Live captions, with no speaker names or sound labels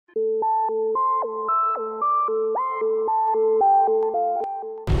You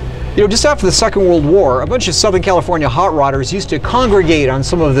know, just after the Second World War, a bunch of Southern California hot rodders used to congregate on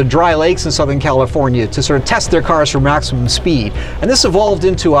some of the dry lakes in Southern California to sort of test their cars for maximum speed. And this evolved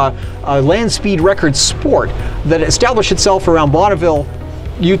into a land speed record sport that established itself around Bonneville,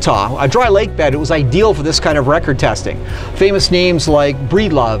 Utah. A dry lake bed, it was ideal for this kind of record testing. Famous names like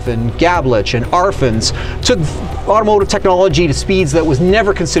Breedlove and Gablich and Arfins took automotive technology to speeds that was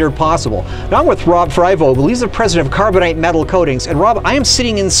never considered possible. Now I'm with Rob Freivogel. He's the president of Carbinite Metal Coatings. And Rob, I am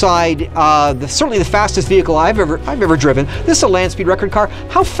sitting inside certainly the fastest vehicle I've ever driven. This is a land speed record car.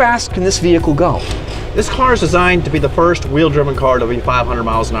 How fast can this vehicle go? This car is designed to be the first wheel-driven car to be 500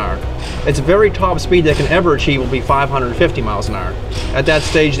 miles an hour. Its very top speed that can ever achieve will be 550 miles an hour. At that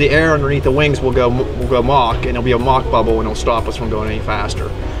stage, the air underneath the wings will go Mach, and it'll be a Mach bubble, and it'll stop us from going any faster.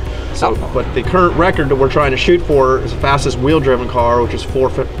 So, but the current record that we're trying to shoot for is the fastest wheel-driven car, which is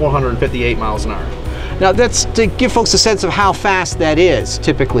 458 miles an hour. Now that's to give folks a sense of how fast that is,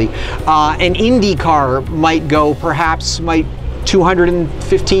 typically. An Indy car might go, perhaps,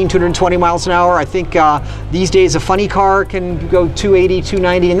 215, 220 miles an hour. I think these days a funny car can go 280,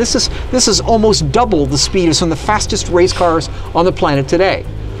 290, and this is almost double the speed of some of the fastest race cars on the planet today.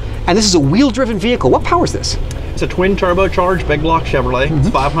 And this is a wheel-driven vehicle. What powers this? It's a twin turbocharged big block Chevrolet. It's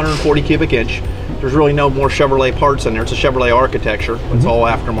 540 cubic inch. There's really no more Chevrolet parts in there. It's a Chevrolet architecture. It's all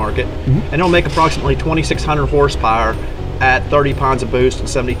aftermarket. And it'll make approximately 2,600 horsepower at 30 pounds of boost and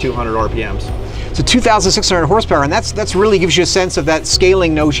 7,200 RPMs. So 2,600 horsepower, and that's really gives you a sense of that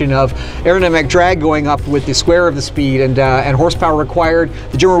scaling notion of aerodynamic drag going up with the square of the speed and horsepower required.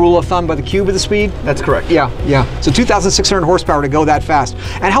 The general rule of thumb by the cube of the speed? That's correct. Yeah. So 2,600 horsepower to go that fast.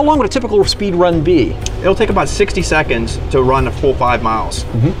 And how long would a typical speed run be? It'll take about 60 seconds to run a full 5 miles.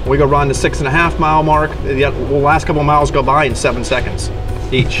 We go run the 6.5 mile mark. The last couple of miles go by in 7 seconds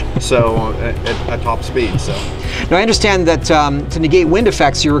each, so at top speed. So now I understand that to negate wind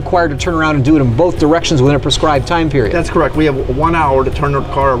effects, you're required to turn around and do it in both directions within a prescribed time period. That's correct. We have 1 hour to turn the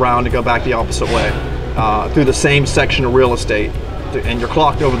car around to go back the opposite way through the same section of real estate, and you're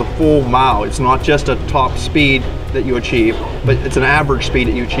clocked over the full mile. It's not just a top speed that you achieve, but it's an average speed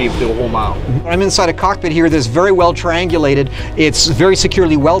that you achieve through a whole mile. I'm inside a cockpit here that's very well triangulated. It's very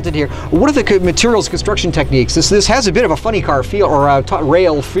securely welded here. What are the materials construction techniques? This has a bit of a funny car feel, or a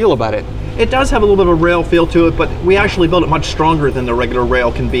rail feel about it. It does have a little bit of a rail feel to it, but we actually built it much stronger than the regular rail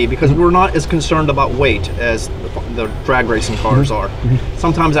can be because we're not as concerned about weight as the drag racing cars are.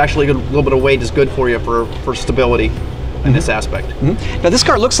 Sometimes actually a little bit of weight is good for you for stability in this aspect. Now this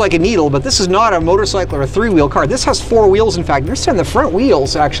car looks like a needle, but this is not a motorcycle or a three-wheel car. This has 4 wheels, in fact. Understand the front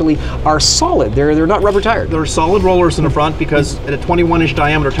wheels actually are solid. They're not rubber tired. They're solid rollers in the front because at a 21-inch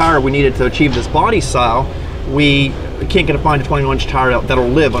diameter tire we needed to achieve this body style. We can't find a 21-inch tire that'll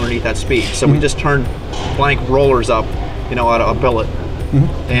live underneath that speed. So we just turned blank rollers up, out of a billet.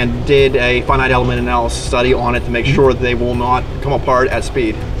 And did a finite element analysis study on it to make sure that they will not come apart at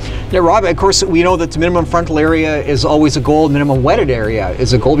speed. Now, Rob, of course, we know that the minimum frontal area is always a goal, minimum wetted area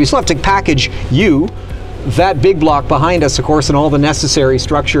is a goal. We still have to package that big block behind us, of course, and all the necessary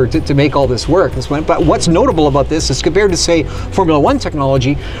structure to make all this work. But what's notable about this is compared to, say, Formula One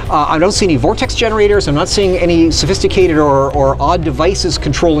technology, I don't see any vortex generators. I'm not seeing any sophisticated or odd devices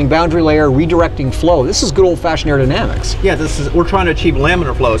controlling boundary layer, redirecting flow. This is good old-fashioned aerodynamics. Yeah, we're trying to achieve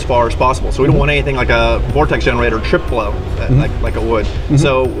laminar flow as far as possible. So we don't want anything like a vortex generator or trip flow like it would.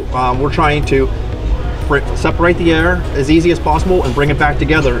 So we're trying to separate the air as easy as possible and bring it back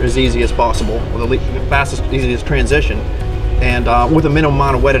together as easy as possible, with the fastest, easiest transition, and with a minimum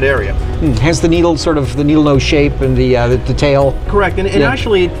amount of wetted area. Hence the needle, sort of the needle nose shape and the tail. Correct, and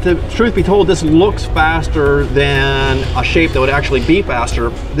actually, the truth be told, this looks faster than a shape that would actually be faster.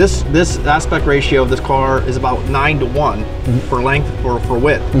 This aspect ratio of this car is about 9:1 for length for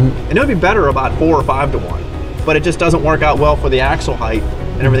width, and it would be better about 4 or 5 to 1, but it just doesn't work out well for the axle height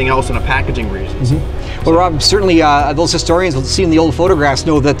and everything else in a packaging reasons. Well, Rob, certainly those historians will see in the old photographs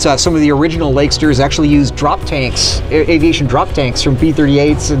know that some of the original Lakesters actually used drop tanks, aviation drop tanks from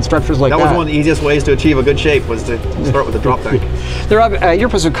P-38s and structures like that. That was one of the easiest ways to achieve a good shape, was to start with a drop tank. Now, Rob, you're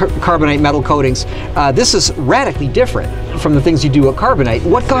president of Carbinite Metal Coatings. This is radically different from the things you do at Carbinite.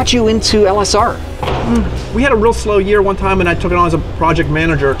 What got you into LSR? We had a real slow year one time, and I took it on as a project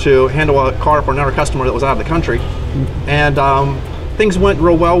manager to handle a car for another customer that was out of the country. And things went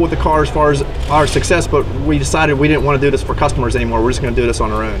real well with the car as far as our success, but we decided we didn't want to do this for customers anymore. We're just going to do this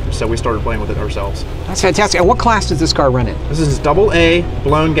on our own. So we started playing with it ourselves. That's fantastic. And what class does this car run in? This is AA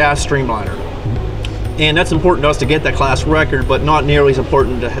blown gas streamliner. And that's important to us to get that class record, but not nearly as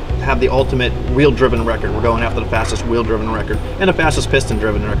important to have the ultimate wheel-driven record. We're going after the fastest wheel-driven record and the fastest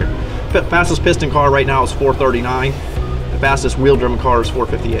piston-driven record. The fastest piston car right now is 439. The fastest wheel-driven car is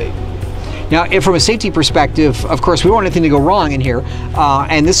 458. Now, from a safety perspective, of course, we don't want anything to go wrong in here,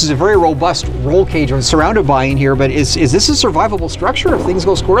 and this is a very robust roll cage we're surrounded by in here, but is this a survivable structure if things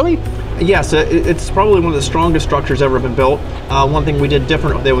go squirrely? Yes, it's probably one of the strongest structures ever been built. One thing we did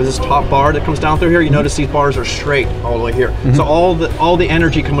different, there was this top bar that comes down through here. You notice these bars are straight all the way here. So all the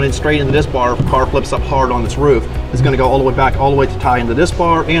energy coming in straight into this bar, if the car flips up hard on its roof, is going to go all the way back, all the way to tie into this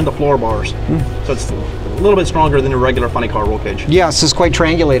bar and the floor bars. So it's a little bit stronger than a regular funny car roll cage. Yes, it's quite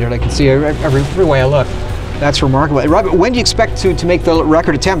triangulated. I can see every way I look. That's remarkable. Robert, when do you expect to make the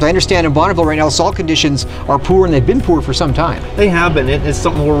record attempt? I understand in Bonneville right now, salt conditions are poor, and they've been poor for some time. They have been. It's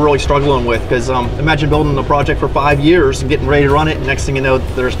something we're really struggling with, because imagine building a project for 5 years and getting ready to run it, and next thing you know,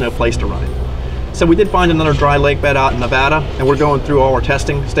 there's no place to run it. So we did find another dry lake bed out in Nevada, and we're going through all our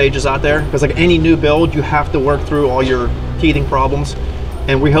testing stages out there, because like any new build, you have to work through all your teething problems,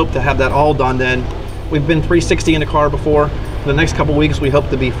 and we hope to have that all done then. We've been 360 in the car before. For the next couple weeks, we hope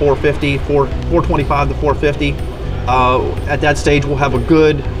to be 450, 425 to 450. At that stage, we'll have a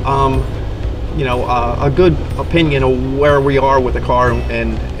good, a good opinion of where we are with the car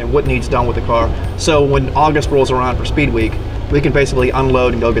and what needs done with the car. So when August rolls around for Speed Week, we can basically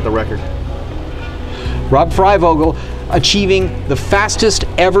unload and go get the record. Rob Freivogel achieving the fastest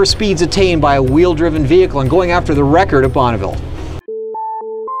ever speeds attained by a wheel-driven vehicle and going after the record at Bonneville.